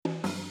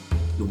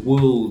The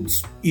world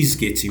is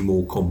getting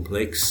more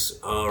complex.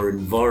 Our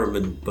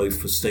environment,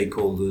 both for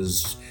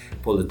stakeholders,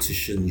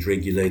 politicians,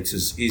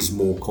 regulators, is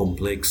more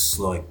complex.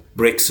 Like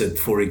Brexit,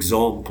 for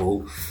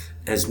example,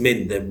 has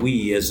meant that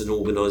we as an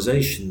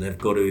organisation have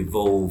got to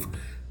evolve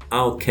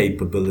our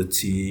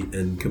capability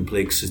and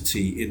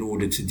complexity in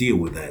order to deal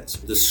with that.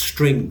 The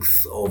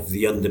strength of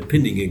the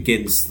underpinning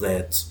against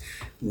that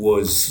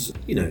was,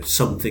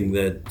 something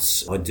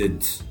that I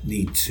did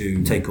need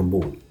to take on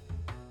board.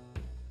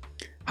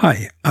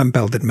 Hi, I'm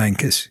Belden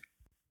Mankus.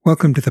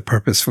 Welcome to The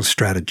Purposeful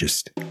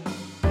Strategist,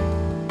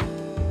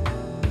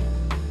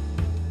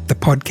 the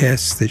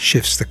podcast that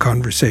shifts the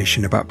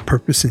conversation about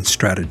purpose and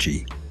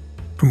strategy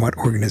from what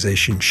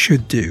organizations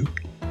should do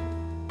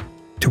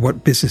to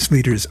what business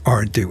leaders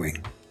are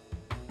doing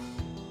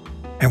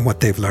and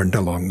what they've learned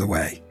along the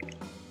way.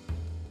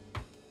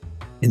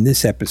 In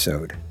this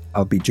episode,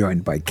 I'll be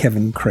joined by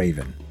Kevin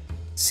Craven,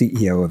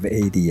 CEO of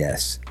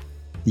ADS,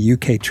 the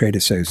UK trade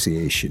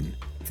association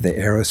for the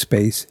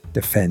aerospace,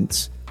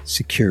 defense,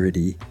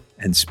 security,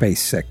 and space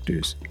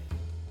sectors.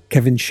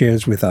 Kevin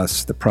shares with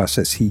us the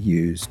process he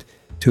used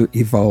to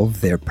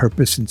evolve their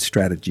purpose and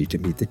strategy to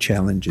meet the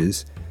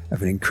challenges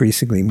of an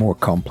increasingly more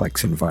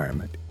complex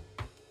environment.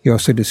 He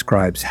also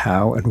describes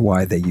how and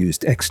why they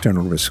used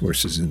external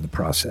resources in the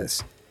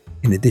process,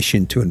 in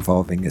addition to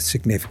involving a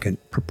significant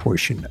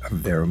proportion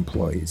of their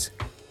employees.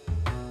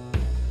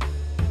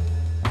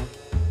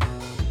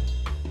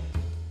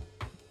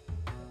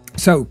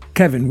 So,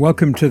 Kevin,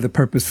 welcome to The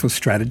Purposeful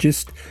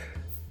Strategist.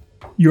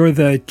 You're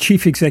the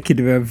chief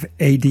executive of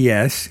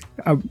ADS.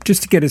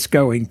 Just to get us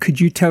going, could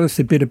you tell us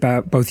a bit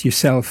about both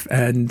yourself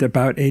and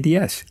about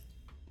ADS?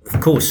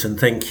 Of course, and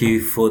thank you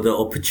for the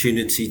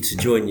opportunity to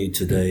join you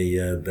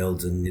today,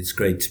 Belden. It's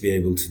great to be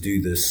able to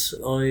do this.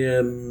 I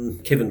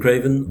am Kevin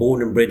Craven,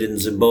 born and bred in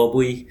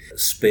Zimbabwe,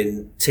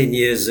 spent 10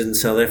 years in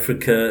South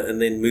Africa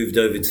and then moved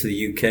over to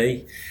the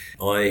UK.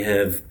 I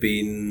have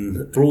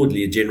been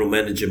broadly a general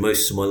manager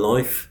most of my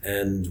life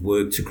and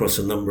worked across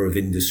a number of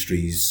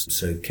industries,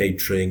 so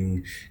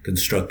catering,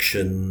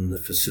 construction,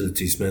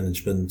 facilities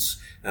management,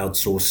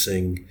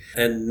 outsourcing.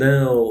 And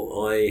now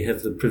I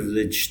have the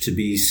privilege to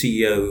be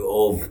CEO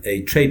of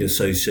a trade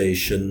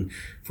association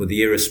for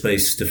the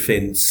aerospace,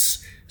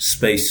 defense,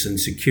 space and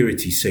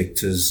security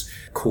sectors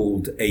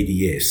called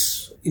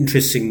ADS.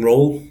 Interesting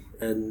role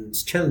and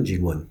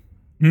challenging one.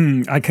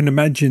 I can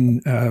imagine,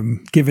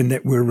 given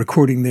that we're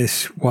recording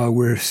this while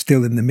we're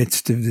still in the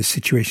midst of the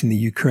situation in the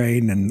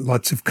Ukraine and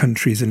lots of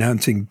countries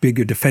announcing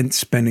bigger defense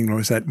spending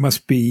laws, that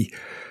must be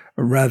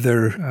a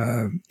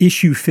rather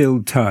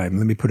issue-filled time,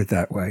 let me put it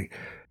that way.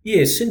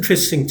 Yes,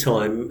 interesting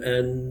time.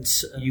 And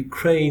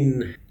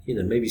Ukraine,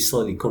 maybe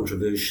slightly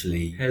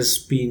controversially, has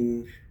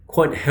been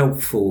quite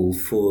helpful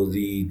for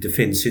the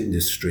defense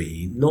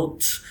industry,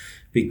 not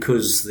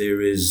because there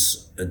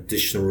is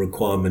additional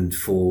requirement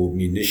for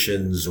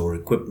munitions or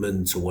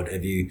equipment or what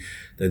have you,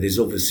 though there's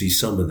obviously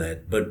some of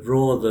that, but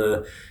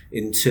rather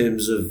in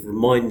terms of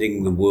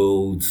reminding the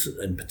world,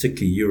 and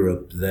particularly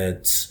Europe,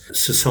 that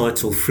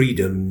societal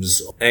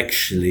freedoms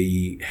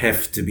actually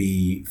have to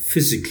be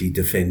physically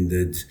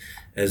defended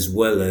as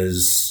well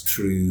as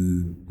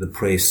through the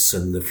press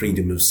and the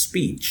freedom of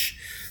speech.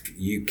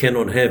 You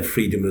cannot have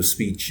freedom of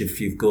speech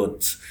if you've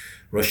got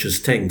Russia's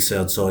tanks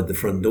outside the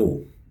front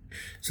door.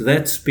 So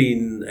that's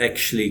been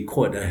actually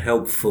quite a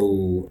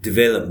helpful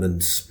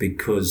development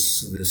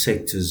because the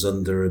sector's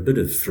under a bit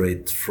of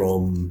threat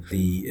from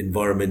the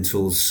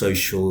environmental,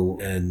 social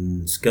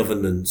and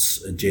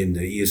governance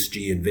agenda,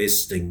 ESG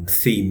investing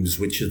themes,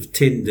 which have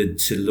tended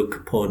to look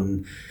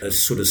upon a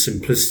sort of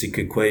simplistic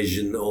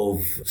equation of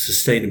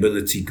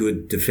sustainability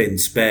good,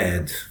 defense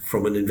bad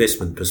from an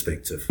investment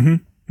perspective.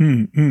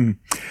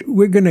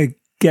 We're going to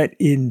get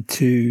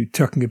into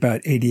talking about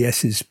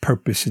ADS's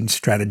purpose and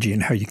strategy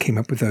and how you came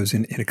up with those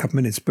in a couple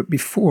minutes. But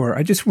before,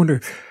 I just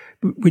wonder,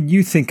 when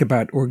you think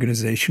about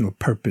organizational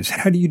purpose,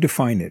 how do you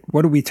define it?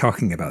 What are we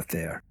talking about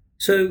there?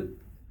 So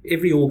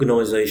every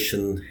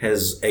organization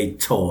has a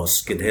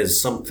task. It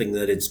has something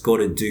that it's got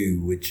to do,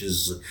 which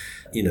is,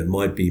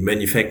 might be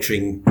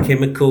manufacturing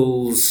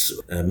chemicals,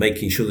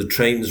 making sure the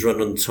trains run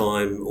on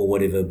time or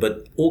whatever.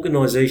 But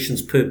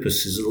organization's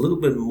purpose is a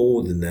little bit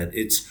more than that.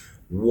 It's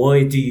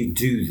why do you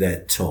do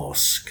that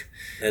task?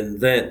 And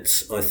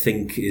that, I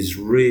think, is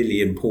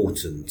really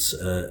important.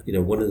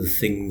 One of the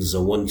things I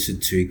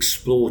wanted to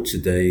explore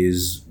today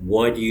is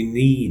why do you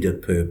need a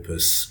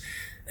purpose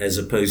as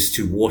opposed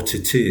to what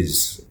it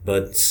is?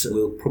 But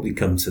we'll probably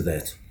come to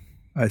that.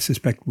 I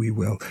suspect we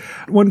will.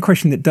 One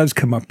question that does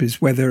come up is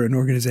whether an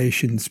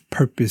organization's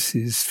purpose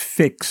is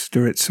fixed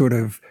or it sort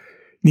of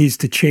needs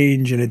to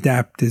change and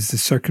adapt as the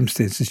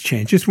circumstances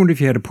change. Just wonder if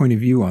you had a point of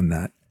view on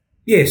that.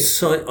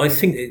 Yes, I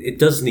think it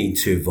does need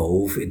to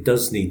evolve. It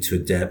does need to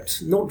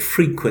adapt, not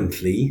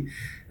frequently.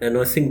 And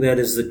I think that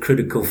is the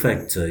critical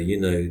factor.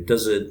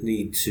 Does it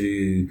need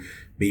to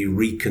be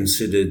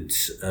reconsidered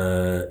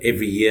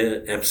every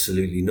year?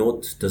 Absolutely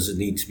not. Does it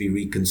need to be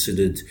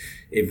reconsidered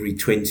every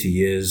 20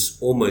 years?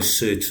 Almost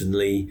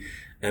certainly.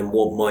 And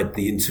what might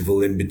the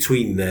interval in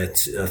between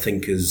that, I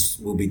think,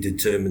 will be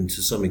determined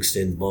to some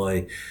extent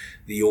by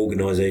the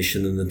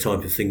organisation and the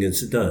type of thing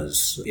that it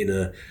does. In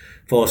a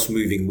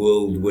fast-moving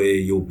world where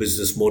your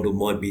business model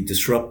might be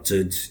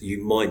disrupted,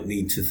 you might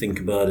need to think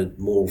about it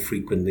more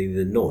frequently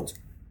than not.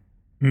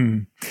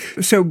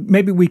 So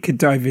maybe we could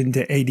dive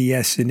into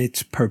ADS and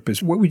its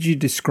purpose. What would you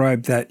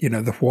describe that,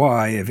 the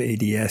why of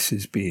ADS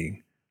as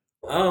being?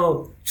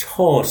 Our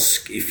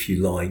task, if you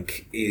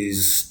like,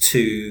 is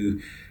to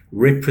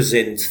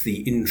represent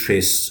the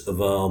interests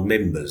of our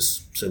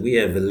members. So we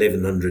have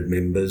 1,100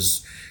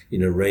 members,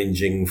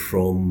 ranging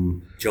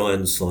from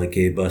giants like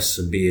Airbus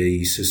and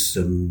BAE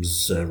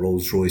Systems,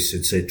 Rolls-Royce,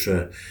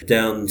 etc.,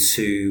 down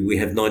to we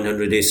have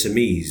 900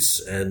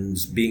 SMEs, and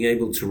being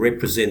able to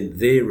represent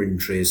their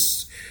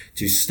interests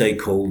to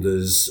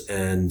stakeholders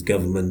and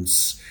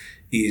governments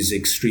is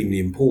extremely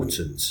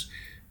important.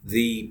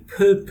 The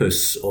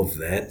purpose of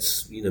that,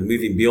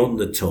 moving beyond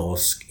the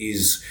task,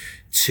 is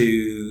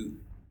to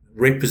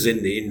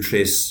represent the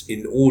interests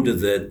in order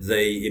that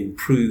they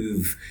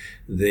improve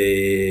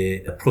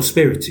their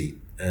prosperity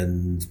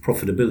and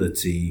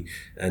profitability,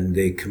 and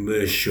their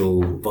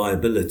commercial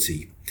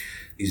viability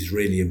is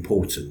really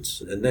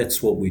important. And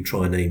that's what we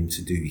try and aim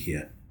to do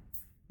here.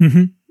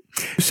 Mm-hmm.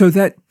 So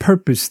that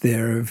purpose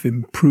there of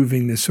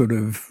improving the sort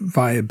of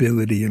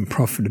viability and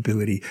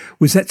profitability,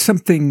 was that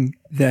something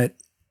that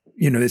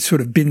it's sort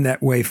of been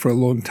that way for a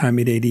long time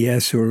at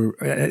ADS, or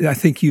I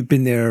think you've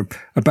been there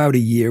about a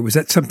year. Was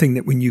that something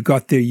that when you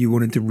got there you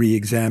wanted to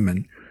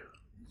re-examine?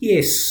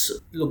 Yes.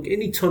 Look,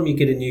 anytime you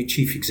get a new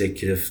chief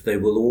executive, they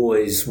will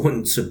always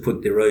want to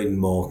put their own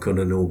mark on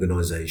an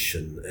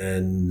organisation.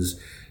 And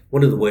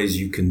one of the ways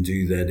you can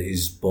do that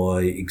is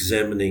by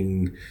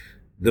examining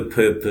the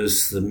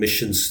purpose, the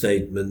mission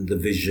statement, the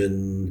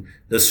vision,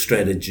 the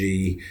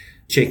strategy,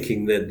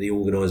 checking that the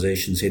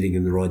organisation's heading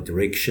in the right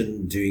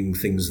direction, doing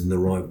things in the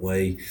right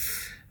way.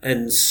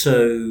 And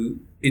so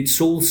it's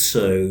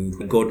also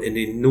got an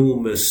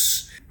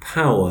enormous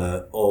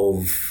power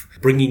of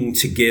bringing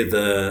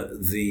together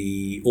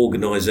the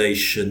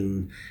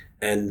organisation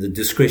and the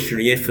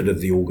discretionary effort of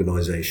the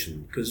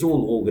organisation. Because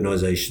all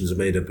organisations are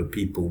made up of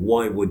people.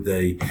 Why would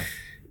they,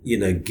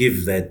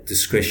 give that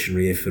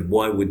discretionary effort?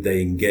 Why would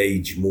they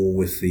engage more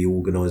with the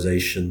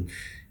organisation?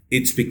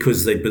 It's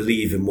because they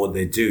believe in what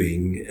they're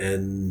doing,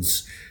 and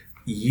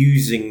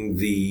using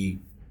the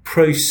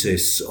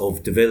process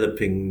of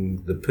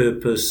developing the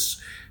purpose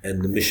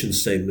and the mission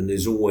statement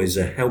is always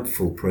a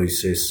helpful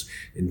process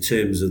in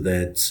terms of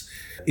that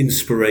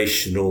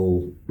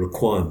inspirational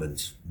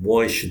requirement.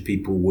 Why should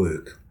people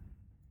work?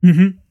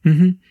 Mm-hmm.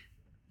 Mm-hmm.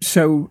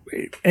 So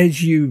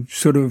as you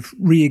sort of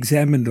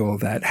re-examined all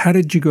that, how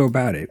did you go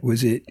about it?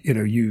 Was it,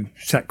 you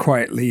sat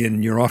quietly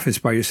in your office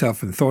by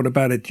yourself and thought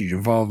about it? Did you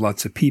involve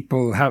lots of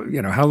people? How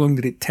long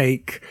did it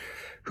take?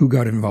 Who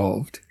got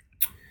involved?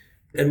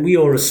 And we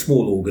are a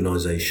small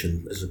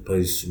organisation as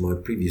opposed to my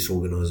previous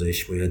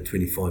organisation. We had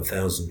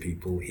 25,000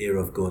 people. Here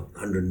I've got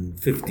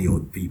 150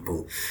 odd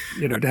people.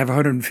 To have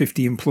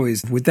 150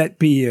 employees, would that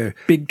be a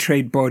big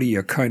trade body,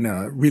 a kind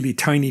of really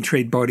tiny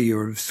trade body,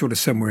 or sort of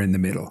somewhere in the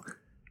middle?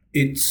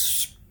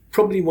 It's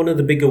probably one of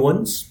the bigger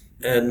ones,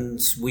 and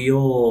we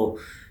are,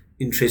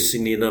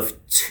 interestingly enough,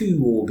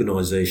 two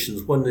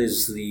organisations. One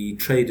is the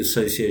Trade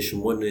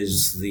Association, one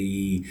is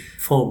the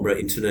Farnborough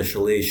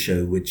International Air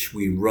Show, which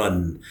we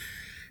run.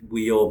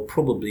 We are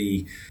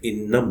probably,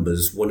 in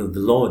numbers, one of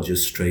the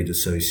largest trade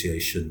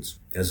associations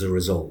as a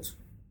result.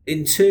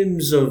 In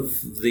terms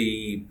of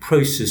the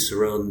process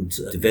around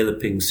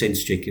developing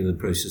sense checking the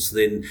process,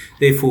 then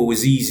therefore it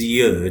was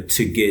easier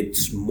to get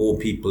more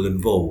people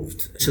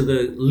involved. So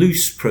the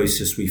loose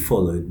process we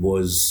followed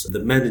was the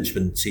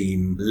management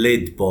team,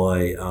 led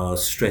by our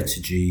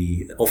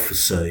strategy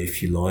officer,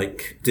 if you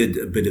like, did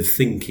a bit of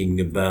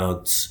thinking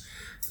about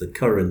the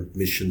current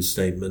mission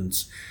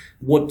statements.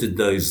 What did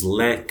those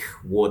lack?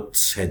 What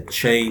had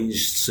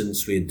changed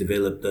since we had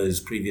developed those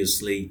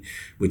previously,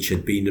 which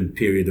had been a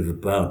period of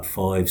about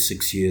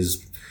 5-6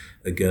 years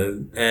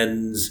ago?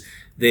 And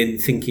then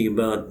thinking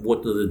about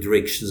what are the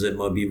directions that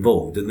might be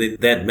involved. And then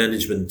that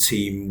management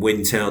team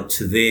went out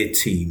to their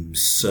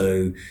teams.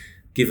 So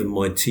given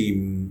my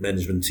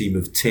management team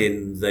of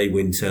 10, they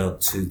went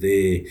out to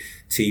their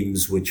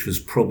teams, which was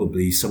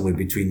probably somewhere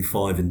between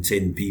 5 and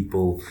 10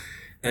 people.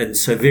 And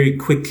so very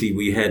quickly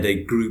we had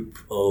a group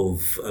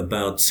of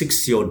about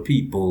 60 odd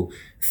people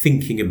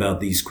thinking about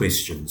these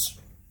questions.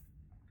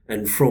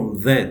 And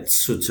from that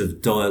sort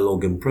of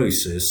dialogue and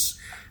process,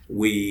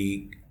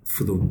 we,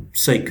 for the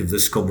sake of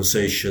this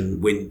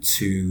conversation, went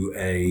to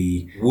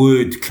a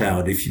word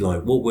cloud, if you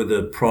like. What were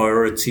the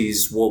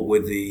priorities? What were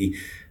the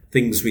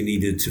things we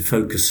needed to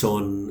focus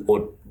on?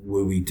 What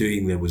were we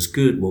doing that was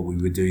good, what we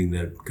were doing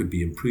that could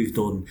be improved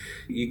on.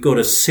 You got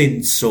a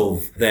sense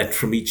of that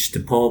from each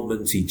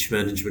department, each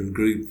management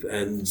group,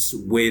 and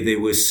where there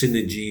were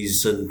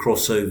synergies and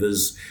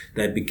crossovers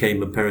that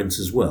became apparent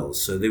as well.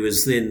 So there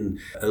was then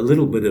a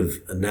little bit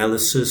of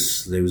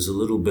analysis, there was a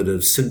little bit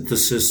of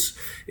synthesis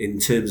in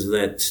terms of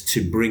that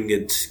to bring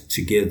it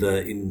together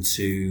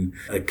into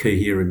a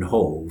coherent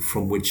whole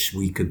from which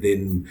we could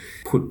then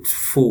put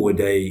forward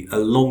a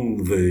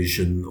long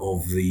version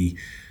of the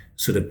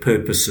sort of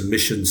purpose and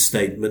mission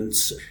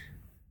statements.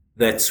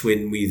 That's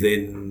when we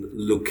then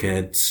look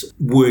at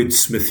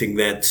wordsmithing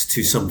that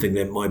to something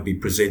that might be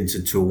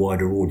presented to a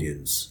wider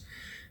audience.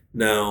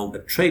 Now, a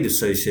trade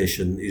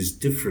association is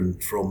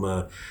different from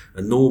a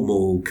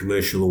normal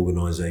commercial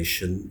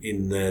organization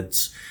in that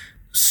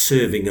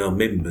serving our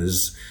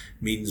members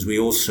means we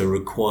also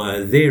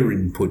require their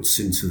inputs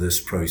into this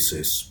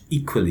process.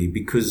 Equally,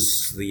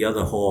 because the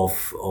other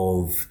half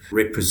of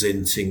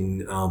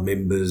representing our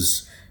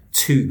members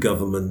to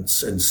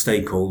governments and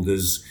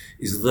stakeholders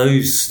is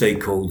those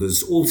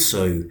stakeholders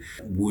also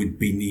would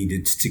be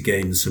needed to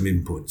gain some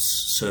inputs.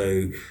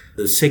 So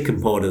the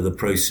second part of the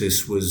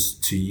process was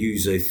to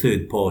use a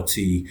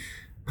third-party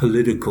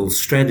political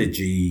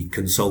strategy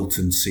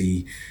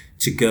consultancy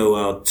to go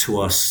out to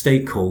our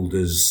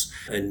stakeholders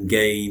and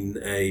gain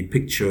a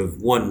picture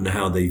of, one,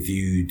 how they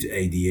viewed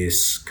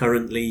ADS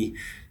currently,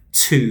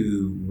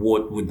 two,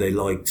 what would they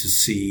like to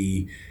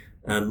see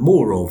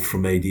more of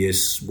from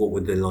ADS, what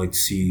would they like to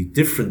see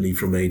differently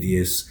from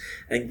ADS,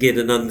 and get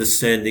an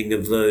understanding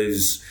of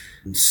those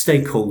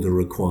stakeholder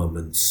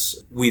requirements.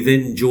 We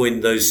then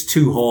joined those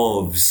two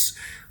halves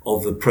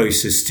of the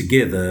process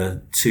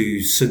together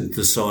to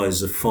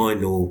synthesize a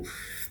final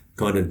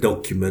kind of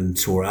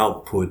document or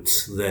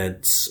output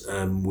that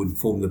would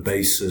form the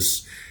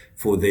basis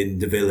for then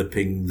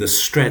developing the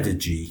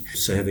strategy.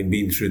 So having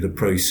been through the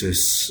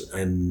process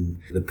and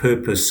the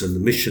purpose and the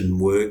mission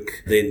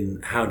work,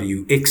 then how do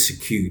you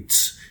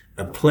execute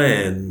a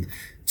plan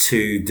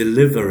to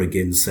deliver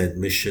against that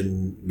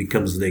mission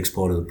becomes the next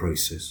part of the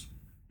process.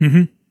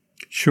 Mm-hmm.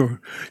 Sure.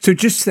 So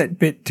just that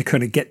bit to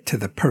kind of get to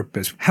the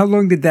purpose. How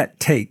long did that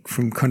take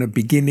from kind of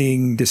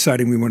beginning,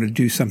 deciding we want to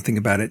do something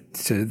about it,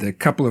 to the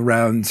couple of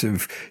rounds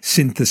of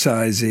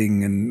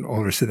synthesizing and all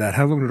the rest of that?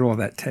 How long did all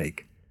that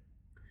take?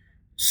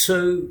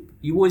 So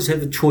you always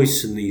have a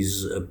choice in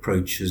these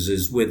approaches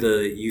as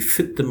whether you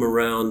fit them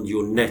around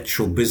your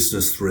natural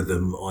business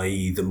rhythm,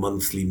 i.e. the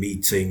monthly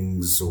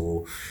meetings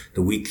or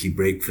the weekly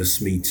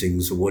breakfast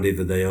meetings or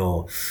whatever they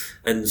are.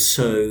 And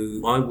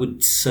so I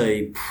would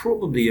say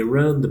probably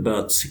around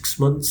about 6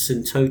 months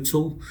in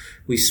total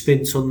we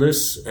spent on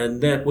this,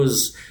 and that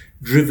was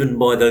driven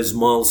by those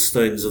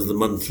milestones of the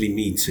monthly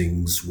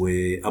meetings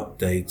where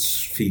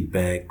updates,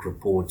 feedback,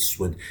 reports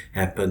would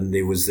happen.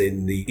 There was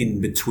then the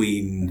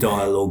in-between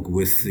dialogue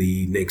with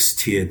the next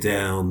tier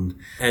down.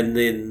 And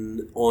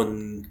then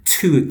on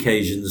 2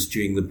 occasions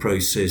during the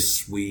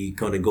process, we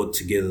kind of got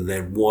together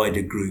that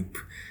wider group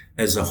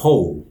as a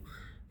whole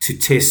to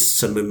test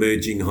some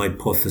emerging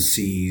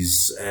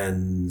hypotheses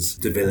and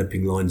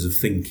developing lines of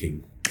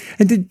thinking.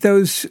 And did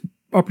those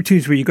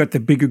opportunities where you got the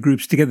bigger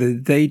groups together,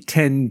 they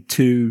tend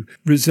to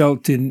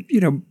result in,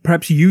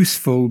 perhaps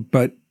useful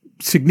but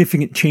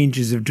significant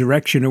changes of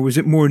direction, or was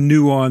it more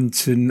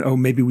nuance and,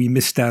 maybe we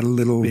missed out a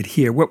little bit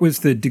here? What was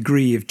the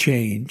degree of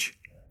change?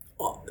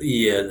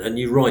 Yeah, and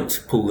you're right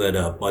to pull that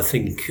up. I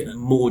think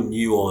more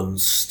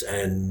nuanced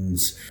and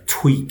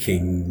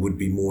tweaking would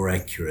be more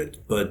accurate.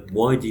 But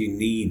why do you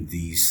need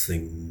these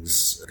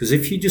things? Because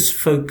if you just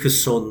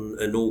focus on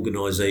an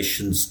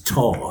organization's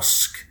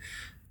task,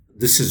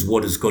 this is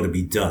what has got to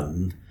be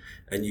done,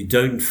 and you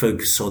don't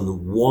focus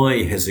on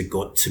why has it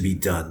got to be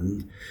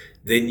done,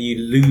 then you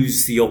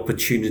lose the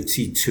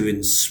opportunity to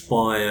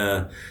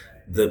inspire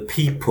the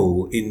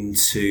people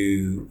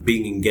into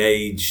being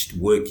engaged,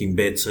 working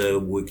better,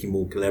 working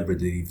more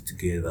collaboratively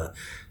together.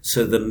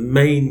 So the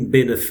main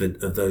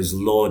benefit of those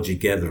larger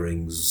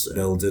gatherings,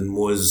 Eldon,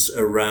 was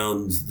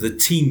around the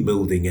team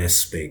building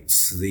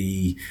aspects,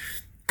 the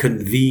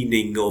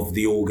convening of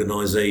the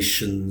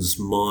organization's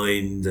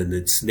mind and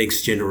its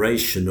next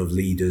generation of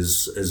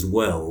leaders as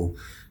well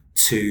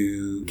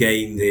to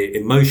gain their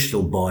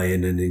emotional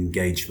buy-in and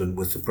engagement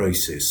with the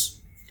process.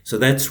 So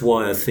that's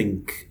why I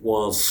think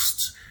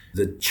whilst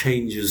the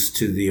changes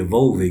to the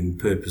evolving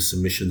purpose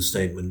and mission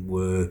statement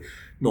were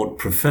not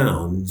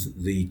profound,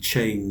 the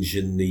change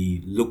in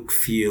the look,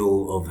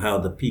 feel of how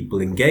the people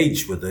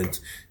engage with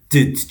it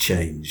did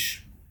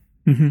change.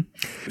 Mm-hmm.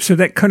 So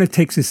that kind of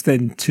takes us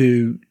then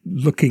to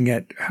looking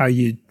at how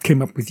you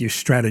came up with your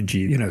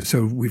strategy.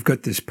 So we've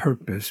got this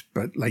purpose,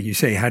 but like you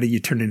say, how do you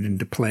turn it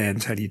into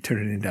plans? How do you turn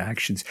it into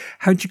actions?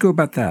 How'd you go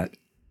about that?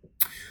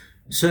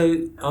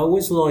 So I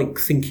always like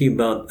thinking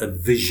about a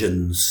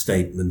vision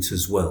statement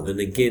as well.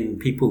 And again,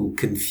 people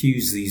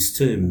confuse these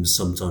terms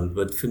sometimes,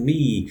 but for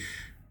me,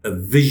 a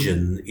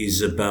vision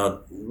is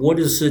about what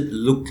does it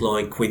look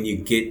like when you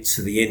get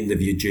to the end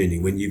of your journey,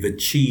 when you've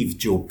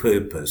achieved your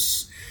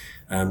purpose.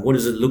 What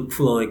does it look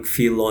like,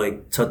 feel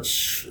like,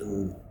 touch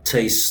and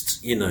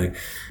taste?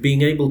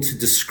 Being able to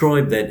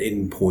describe that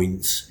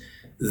endpoint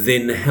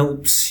then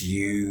helps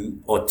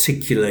you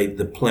articulate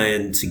the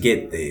plan to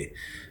get there.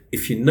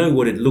 If you know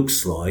what it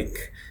looks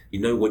like, you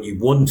know what you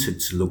want it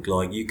to look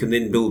like, you can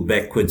then build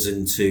backwards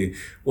into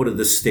what are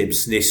the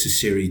steps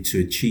necessary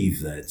to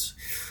achieve that.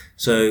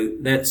 So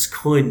that's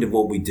kind of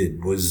what we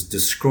did, was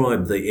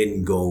describe the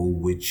end goal,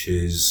 which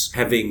is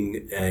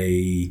having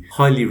a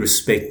highly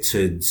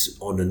respected,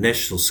 on a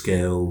national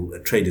scale, a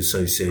trade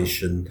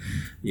association,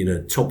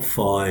 top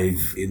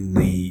 5 in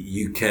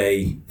the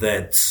UK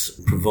that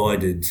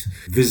provided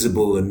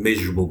visible and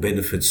measurable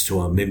benefits to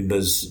our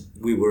members.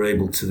 We were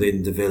able to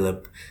then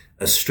develop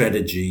a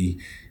strategy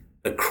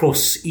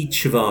across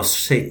each of our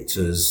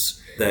sectors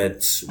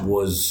that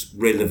was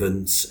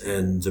relevant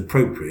and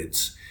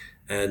appropriate.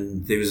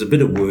 And there was a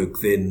bit of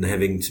work then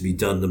having to be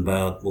done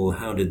about, well,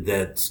 how did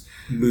that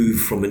move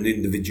from an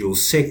individual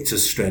sector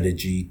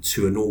strategy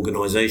to an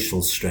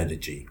organisational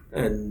strategy?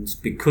 And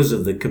because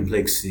of the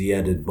complexity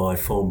added by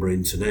Farnborough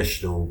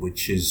International,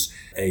 which is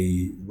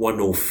a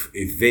one-off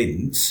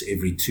event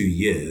every 2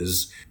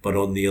 years, but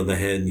on the other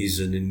hand is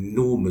an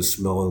enormous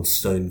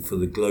milestone for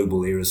the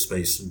global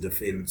aerospace and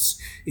defence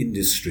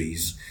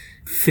industries,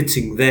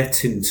 fitting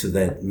that into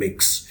that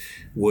mix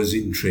was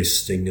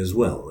interesting as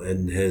well,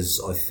 and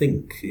has, I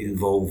think,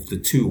 involved the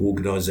two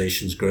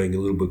organisations growing a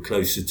little bit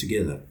closer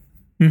together.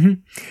 Mm-hmm.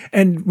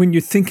 And when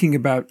you're thinking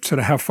about sort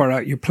of how far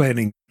out you're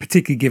planning,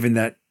 particularly given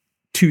that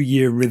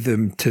 2-year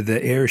rhythm to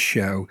the air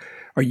show,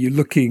 are you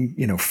looking,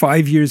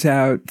 5 years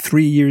out,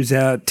 3 years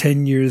out,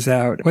 10 years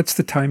out? What's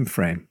the time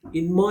frame?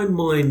 In my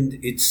mind,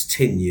 it's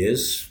 10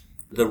 years.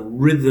 The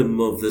rhythm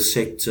of the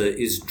sector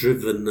is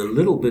driven a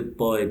little bit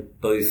by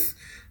both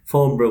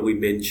Farnborough we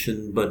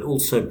mentioned, but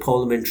also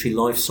parliamentary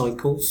life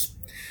cycles.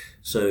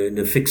 So in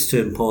a fixed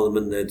term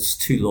parliament, that's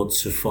 2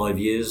 lots of 5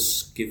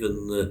 years.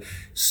 Given the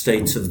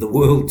state of the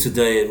world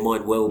today, it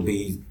might well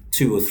be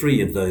 2 or 3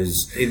 of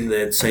those in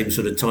that same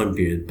sort of time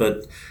period.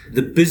 But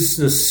the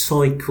business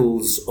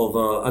cycles of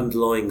our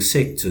underlying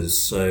sectors,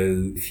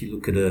 so if you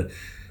look at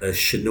a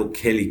Chinook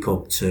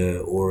helicopter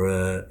or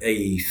a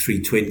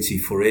A320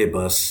 for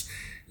Airbus,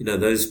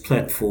 those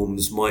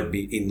platforms might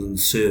be in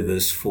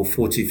service for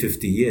 40,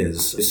 50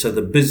 years. So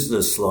the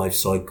business life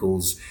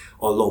cycles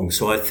are long.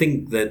 So I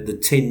think that the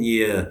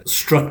 10-year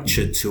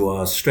structure to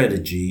our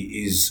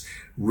strategy is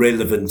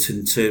relevant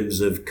in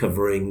terms of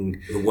covering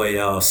the way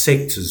our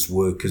sectors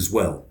work as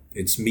well.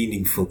 It's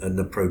meaningful and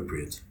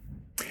appropriate.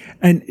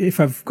 And if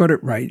I've got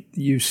it right,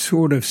 you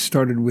sort of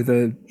started with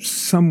a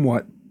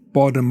somewhat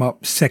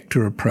bottom-up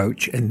sector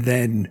approach and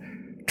then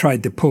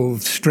tried to pull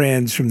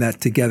strands from that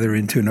together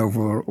into an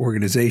overall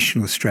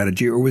organizational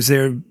strategy? Or was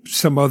there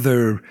some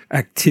other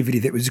activity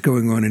that was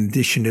going on in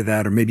addition to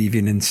that, or maybe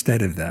even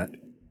instead of that?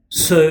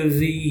 So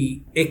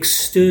the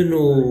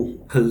external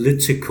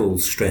political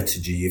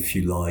strategy, if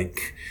you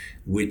like,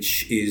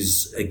 which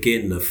is,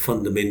 again, a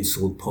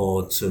fundamental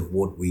part of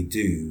what we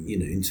do,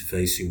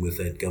 interfacing with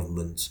that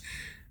government,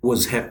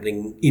 was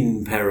happening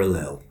in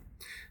parallel.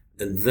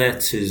 And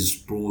that is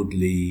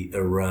broadly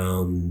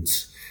around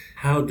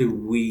how do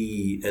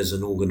we as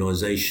an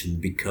organisation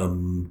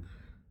become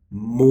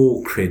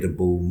more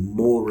credible,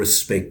 more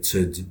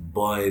respected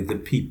by the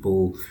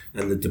people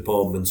and the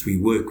departments we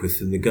work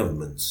with in the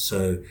government?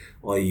 So,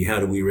 i.e., how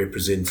do we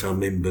represent our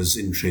members'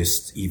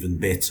 interests even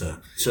better?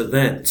 So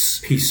that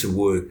piece of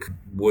work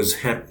was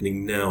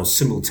happening now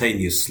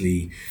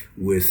simultaneously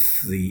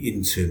with the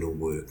internal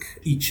work,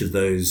 each of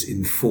those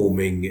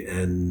informing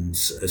and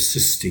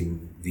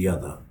assisting the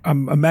other.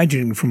 I'm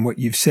imagining from what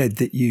you've said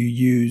that you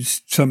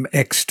used some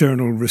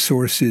external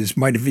resources,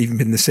 might have even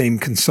been the same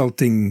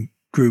consulting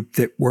group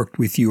that worked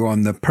with you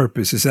on the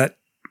purpose. Is that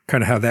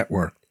kind of how that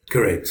worked?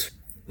 Correct.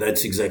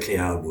 That's exactly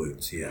how it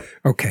worked, yeah.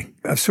 Okay.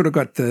 I've sort of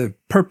got the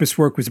purpose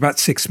work was about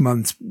 6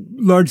 months,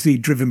 largely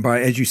driven by,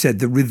 as you said,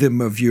 the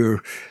rhythm of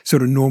your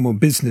sort of normal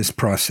business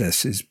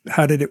processes.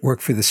 How did it work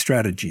for the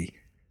strategy?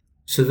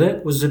 So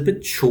that was a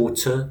bit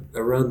shorter,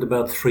 around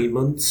about 3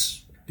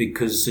 months,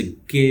 because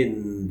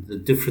again, the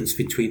difference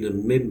between a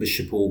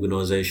membership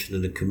organisation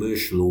and a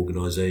commercial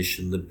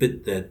organisation, the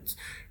bit that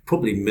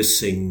probably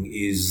missing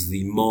is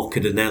the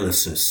market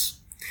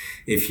analysis,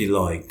 if you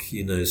like.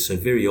 So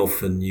very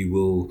often you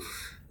will,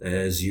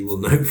 as you will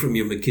know from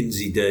your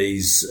McKinsey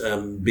days,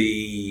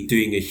 be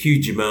doing a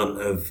huge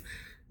amount of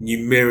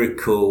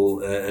numerical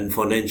and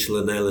financial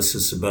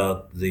analysis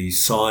about the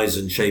size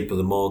and shape of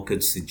the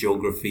markets, the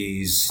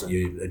geographies,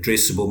 your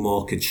addressable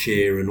market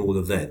share and all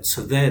of that.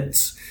 So that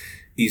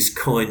is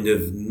kind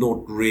of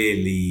not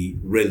really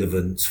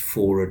relevant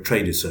for a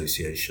trade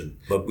association,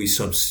 but we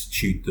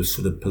substitute the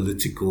sort of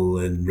political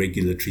and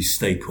regulatory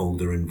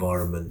stakeholder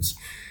environment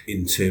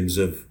in terms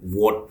of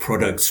what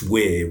products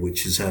where,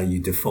 which is how you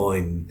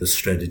define the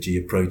strategy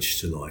approach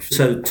to life.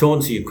 So to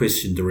answer your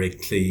question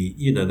directly,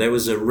 there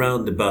was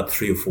around about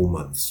 3 or 4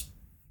 months.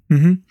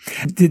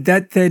 Mm-hmm. Did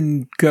that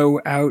then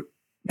go out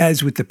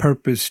as with the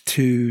purpose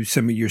to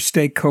some of your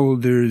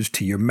stakeholders,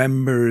 to your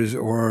members,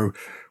 or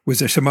was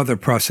there some other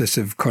process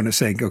of kind of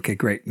saying, okay,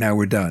 great, now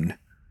we're done?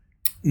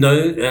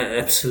 No,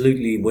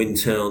 absolutely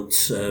went out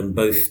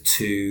both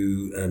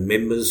to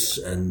members,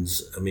 and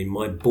I mean,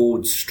 my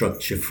board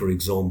structure, for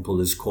example,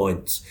 is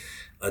quite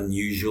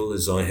unusual,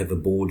 as I have a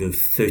board of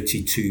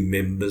 32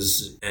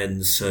 members,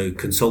 and so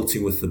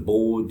consulting with the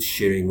board,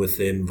 sharing with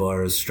them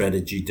via a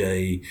strategy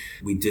day.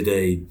 We did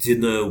a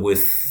dinner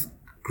with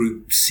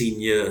group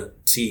senior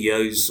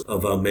CEOs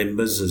of our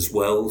members as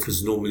well,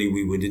 because normally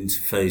we would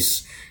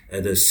interface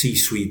at a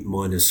C-suite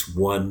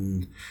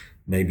 -1,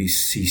 maybe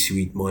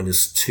C-suite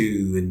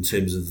 -2 in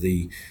terms of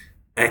the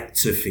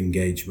active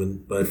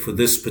engagement. But for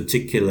this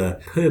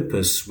particular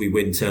purpose, we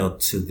went out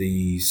to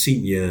the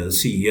senior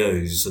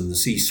CEOs and the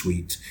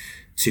C-suite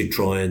to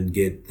try and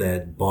get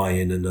that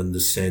buy-in and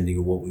understanding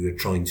of what we were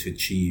trying to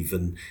achieve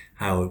and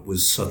how it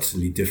was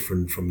subtly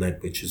different from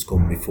that which has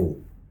gone before.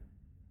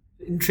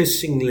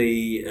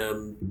 Interestingly,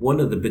 one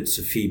of the bits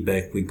of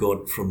feedback we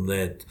got from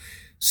that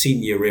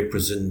senior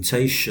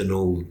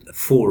representational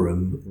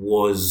forum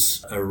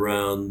was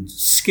around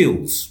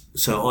skills.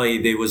 So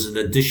there was an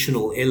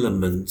additional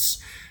element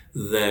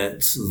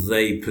that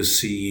they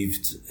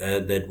perceived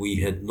that we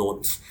had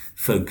not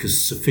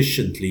focused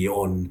sufficiently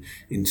on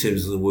in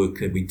terms of the work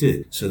that we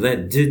did. So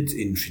that did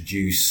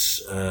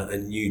introduce a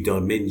new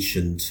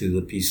dimension to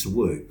the piece of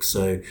work.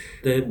 So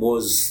there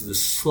was the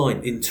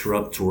slight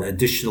interrupt or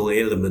additional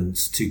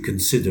elements to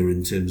consider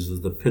in terms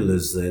of the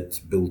pillars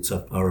that built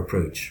up our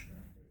approach.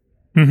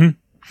 Mm-hmm.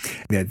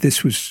 Yeah,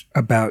 this was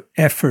about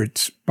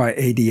efforts by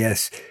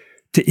ADS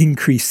to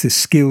increase the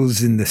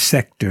skills in the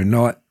sector,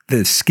 not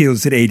the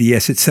skills that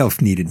ADS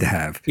itself needed to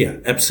have. Yeah,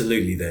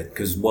 absolutely that.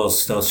 Because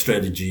whilst our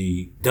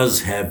strategy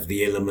does have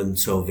the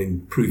elements of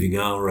improving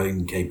our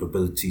own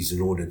capabilities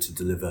in order to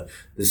deliver,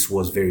 this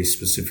was very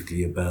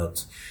specifically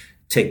about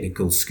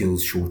technical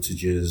skills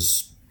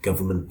shortages,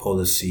 government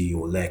policy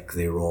or lack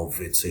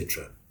thereof,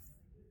 etc.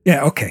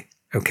 Yeah, okay.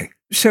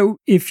 So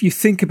if you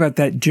think about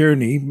that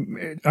journey,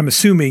 I'm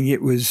assuming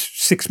it was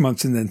 6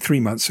 months and then 3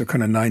 months, so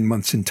kind of 9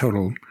 months in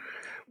total.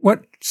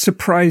 What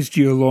surprised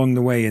you along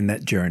the way in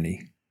that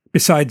journey,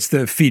 besides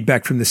the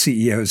feedback from the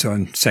CEOs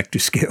on sector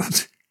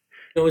skills?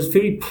 I was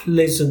very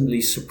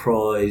pleasantly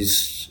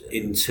surprised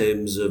in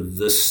terms of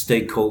the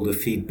stakeholder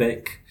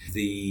feedback,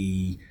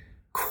 the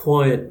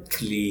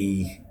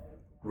quietly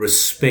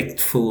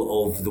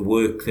respectful of the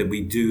work that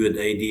we do at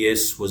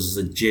ADS was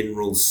the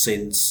general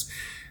sense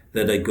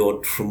that I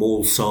got from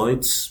all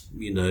sides.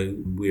 You know,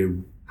 we're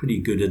pretty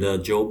good at our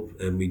job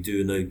and we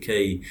do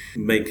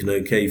make an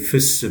okay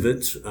fist of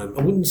it. I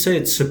wouldn't say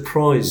it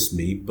surprised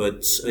me,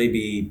 but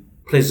maybe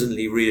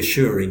pleasantly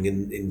reassuring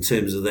in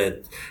terms of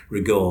that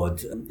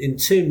regard. In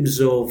terms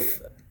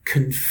of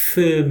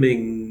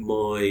confirming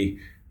my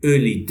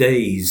early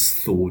days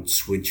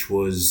thoughts, which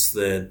was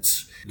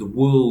that the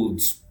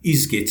world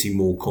is getting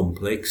more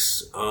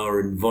complex. Our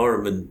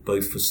environment,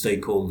 both for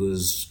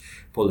stakeholders,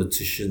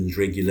 politicians,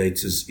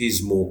 regulators,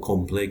 is more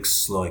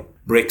complex. Like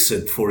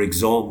Brexit, for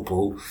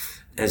example,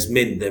 has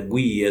meant that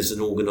we as an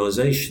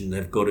organization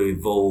have got to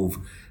evolve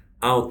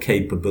our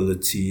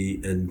capability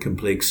and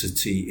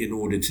complexity in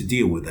order to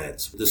deal with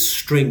that. The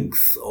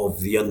strength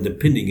of the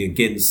underpinning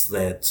against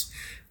that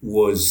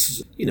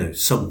was,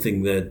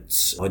 something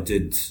that I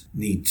did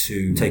need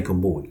to take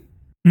on board.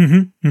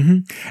 Mm-hmm, mm-hmm.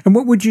 And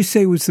what would you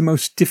say was the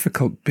most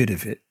difficult bit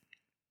of it?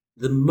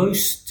 The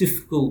most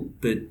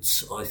difficult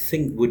bit, I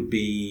think, would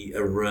be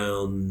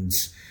around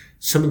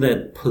some of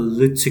that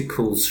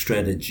political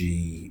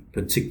strategy,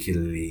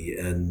 particularly,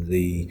 and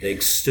the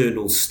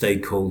external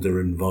stakeholder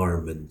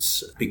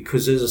environment.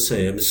 Because, as I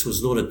say, this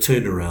was not a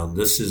turnaround.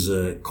 This is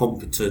a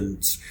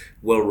competent,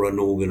 well-run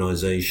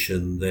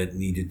organization that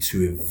needed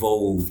to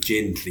evolve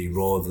gently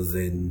rather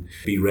than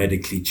be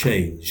radically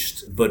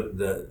changed. But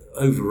the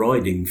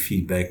overriding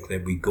feedback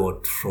that we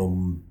got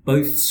from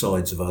both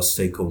sides of our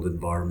stakeholder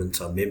environment,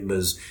 our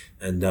members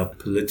and our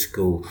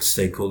political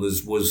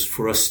stakeholders, was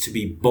for us to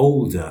be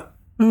bolder.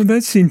 Oh,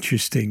 that's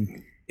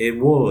interesting. It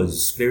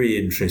was very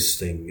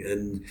interesting.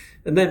 And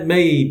that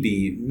may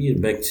be,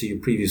 back to your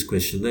previous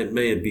question, that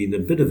may have been a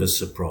bit of a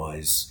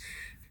surprise.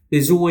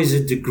 There's always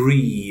a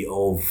degree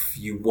of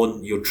you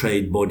want your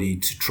trade body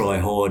to try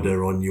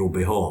harder on your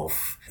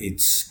behalf.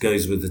 It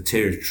goes with the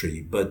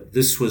territory. But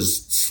this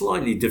was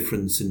slightly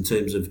different in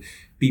terms of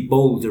be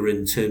bolder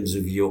in terms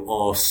of your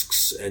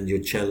asks and your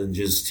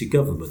challenges to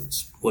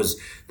government was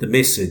the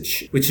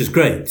message, which is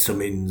great. I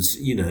mean,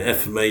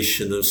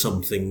 affirmation of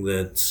something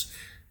that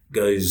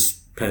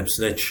goes perhaps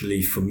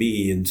naturally for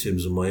me in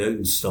terms of my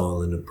own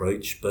style and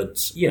approach.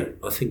 But yeah,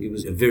 I think it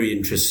was a very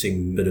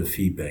interesting bit of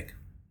feedback.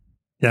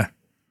 Yeah.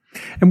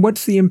 And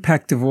what's the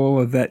impact of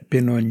all of that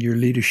been on your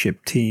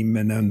leadership team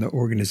and on the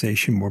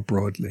organization more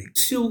broadly?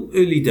 Still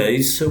early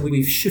days, so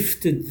we've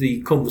shifted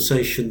the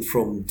conversation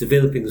from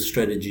developing the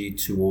strategy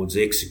towards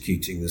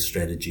executing the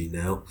strategy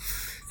now.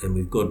 And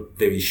we've got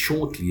very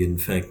shortly, in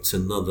fact,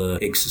 another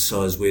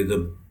exercise where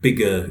the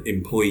bigger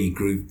employee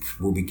group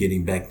will be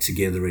getting back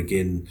together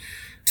again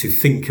to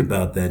think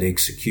about that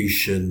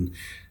execution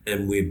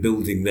and we're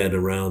building that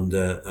around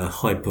a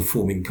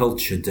high-performing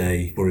culture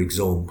day, for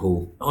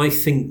example. I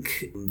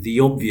think the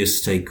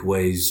obvious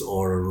takeaways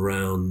are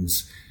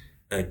around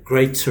a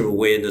greater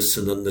awareness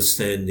and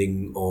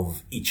understanding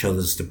of each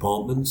other's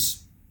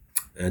departments.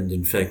 And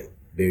in fact,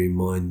 bear in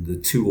mind the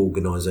two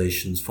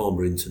organizations,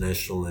 Pharma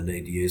International and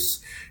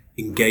ADS,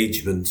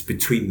 engagement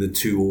between the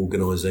two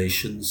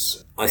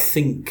organizations. I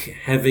think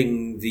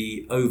having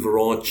the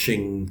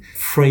overarching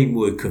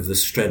framework of the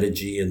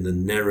strategy and the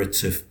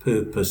narrative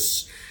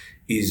purpose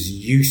is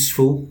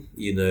useful.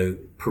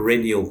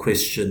 Perennial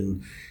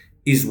question,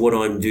 is what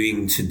I'm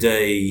doing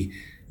today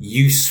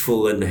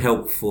useful and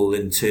helpful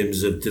in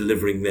terms of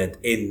delivering that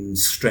end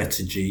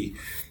strategy?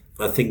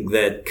 I think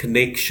that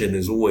connection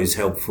is always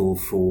helpful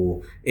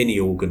for any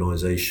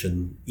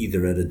organization,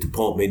 either at a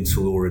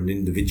departmental or an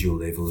individual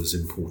level, is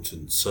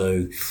important.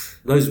 So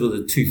those were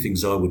the two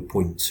things I would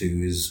point to: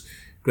 is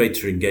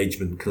greater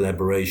engagement,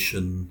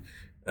 collaboration,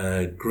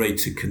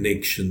 greater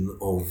connection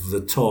of the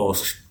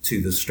task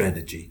to the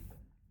strategy.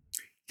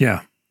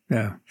 Yeah.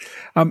 Yeah.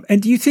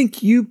 And do you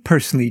think you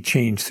personally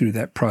changed through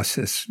that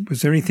process?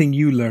 Was there anything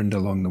you learned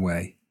along the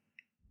way?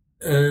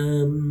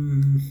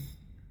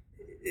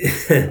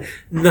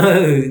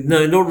 No,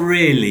 not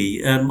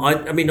really. I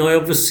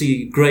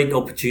obviously, great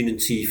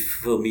opportunity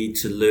for me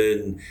to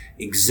learn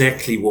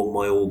exactly what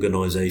my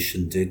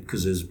organization did,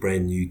 because it was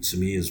brand new to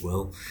me as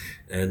well.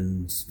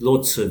 And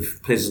lots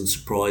of pleasant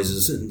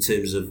surprises in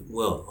terms of,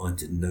 well, I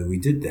didn't know we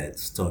did that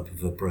type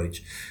of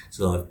approach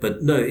to life.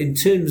 But no, in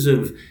terms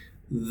of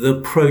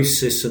the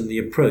process and the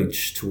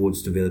approach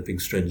towards developing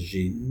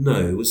strategy,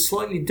 no, it was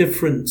slightly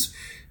different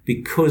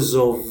because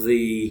of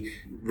the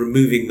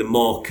removing the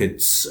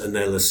markets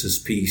analysis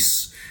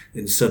piece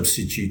and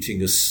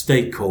substituting a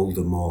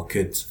stakeholder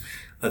market,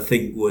 I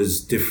think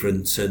was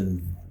different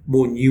and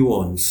more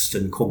nuanced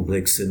and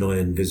complex than I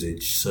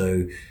envisaged.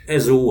 So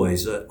as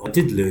always, I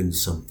did learn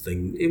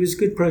something. It was a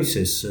good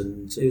process,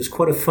 and it was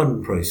quite a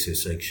fun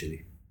process,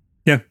 actually.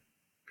 Yeah.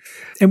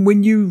 And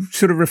when you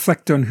sort of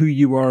reflect on who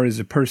you are as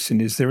a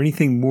person, is there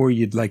anything more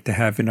you'd like to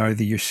have in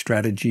either your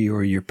strategy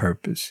or your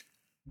purpose?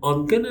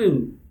 I'm going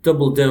to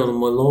double down on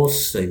my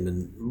last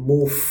statement,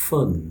 more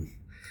fun.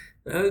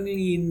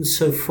 Only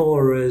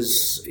insofar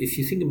as, if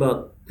you think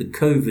about the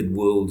COVID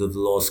world of the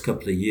last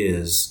couple of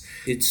years,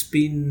 it's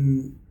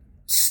been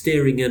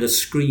staring at a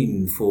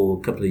screen for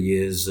a couple of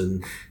years,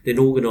 and then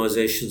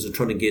organizations are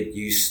trying to get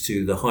used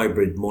to the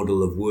hybrid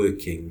model of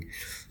working.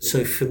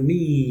 So for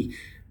me,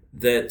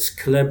 that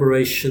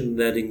collaboration,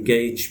 that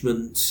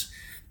engagement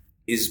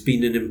has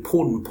been an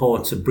important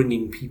part of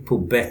bringing people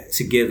back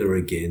together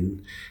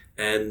again.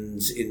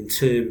 And in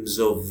terms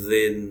of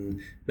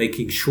then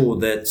making sure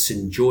that's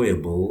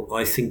enjoyable,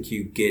 I think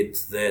you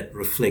get that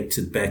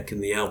reflected back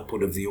in the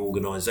output of the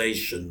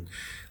organization,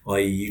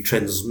 i.e. you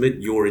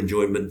transmit your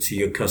enjoyment to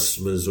your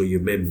customers or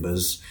your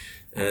members,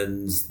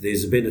 and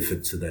there's a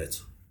benefit to that.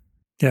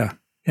 Yeah,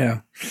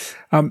 yeah.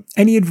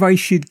 Any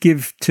advice you'd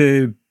give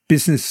to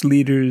business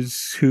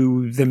leaders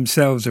who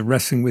themselves are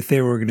wrestling with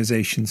their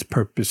organization's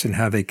purpose and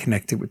how they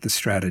connect it with the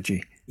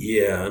strategy?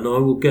 Yeah, and I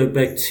will go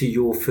back to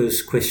your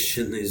first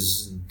question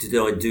is, did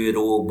I do it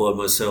all by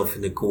myself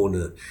in a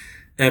corner?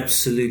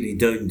 Absolutely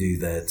don't do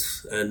that.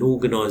 An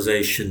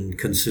organization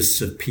consists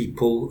of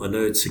people. I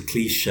know it's a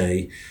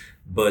cliche,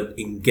 but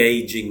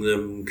engaging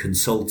them,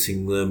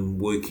 consulting them,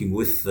 working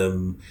with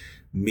them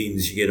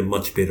means you get a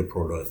much better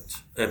product.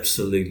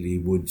 Absolutely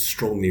would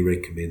strongly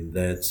recommend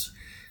that.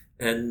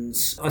 And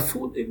I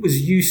thought it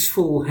was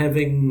useful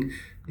having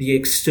the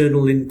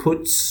external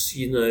inputs.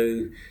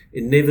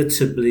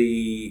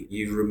 Inevitably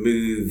you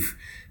remove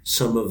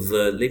some of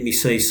the, let me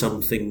say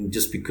something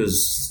just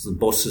because the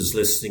boss is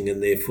listening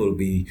and therefore it'll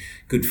be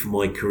good for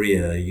my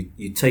career.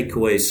 You take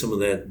away some of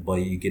that by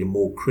you get a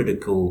more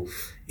critical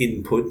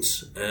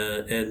input,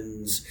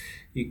 and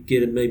you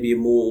get maybe a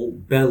more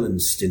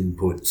balanced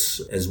input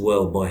as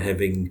well by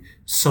having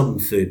some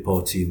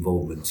third-party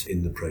involvement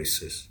in the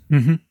process.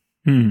 Mm-hmm.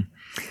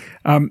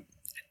 Mm-hmm.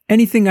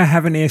 Anything I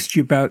haven't asked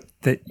you about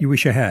that you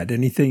wish I had?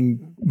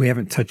 Anything we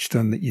haven't touched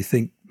on that you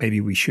think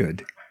maybe we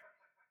should?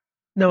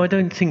 No, I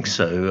don't think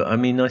so. I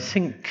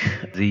think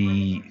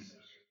the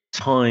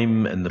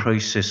time and the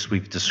process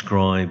we've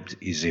described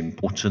is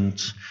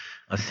important.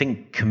 I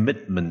think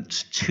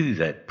commitment to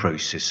that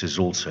process is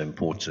also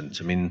important.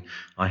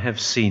 I have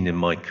seen in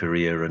my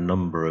career a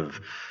number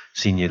of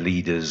senior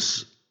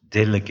leaders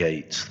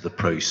delegate the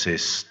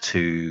process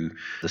to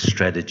the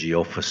strategy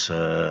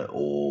officer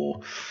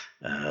or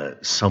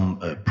some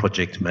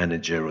project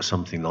manager or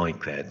something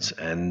like that.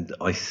 And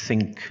I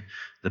think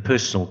the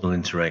personal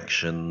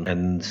interaction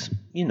and,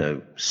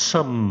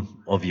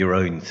 some of your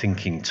own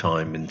thinking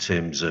time in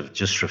terms of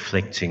just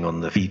reflecting on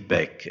the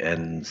feedback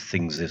and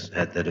things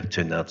that have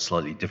turned out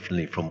slightly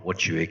differently from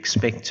what you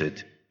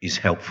expected is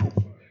helpful.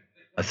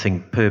 I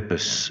think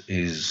purpose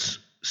is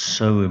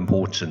so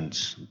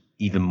important,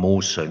 even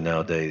more so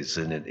nowadays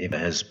than it ever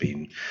has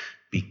been,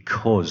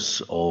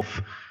 because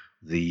of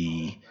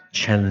the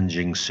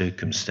challenging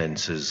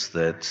circumstances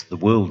that the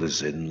world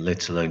is in,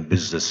 let alone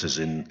business is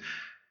in.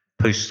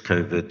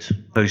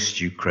 post-COVID,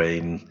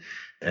 post-Ukraine,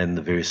 and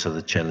the various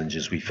other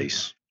challenges we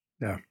face.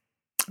 Yeah.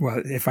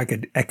 Well, if I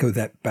could echo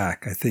that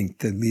back, I think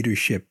the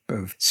leadership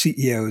of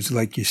CEOs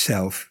like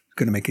yourself is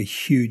going to make a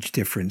huge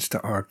difference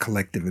to our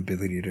collective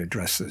ability to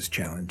address those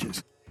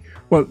challenges.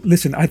 Well,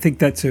 listen, I think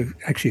that's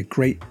actually a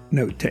great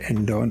note to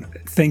end on.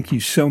 Thank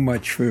you so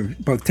much for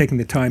both taking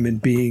the time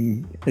and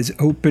being as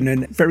open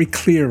and very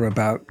clear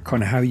about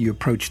kind of how you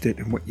approached it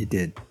and what you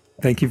did.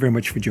 Thank you very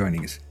much for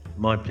joining us.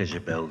 My pleasure,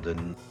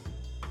 Belden.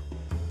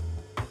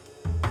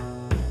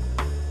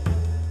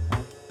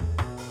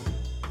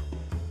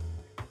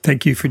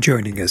 Thank you for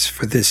joining us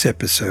for this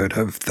episode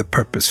of The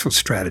Purposeful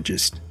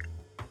Strategist.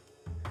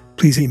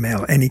 Please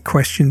email any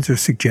questions or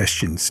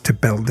suggestions to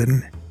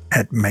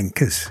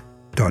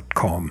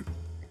belden@menkes.com.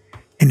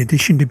 In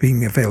addition to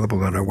being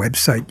available on our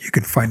website, you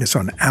can find us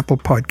on Apple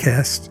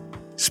Podcasts,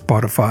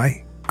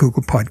 Spotify,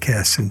 Google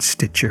Podcasts, and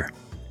Stitcher.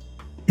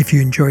 If you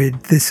enjoyed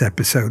this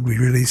episode, we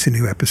release a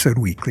new episode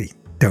weekly.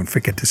 Don't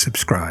forget to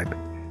subscribe.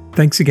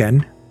 Thanks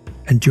again,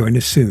 and join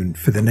us soon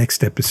for the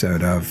next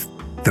episode of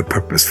The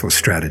Purposeful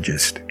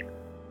Strategist.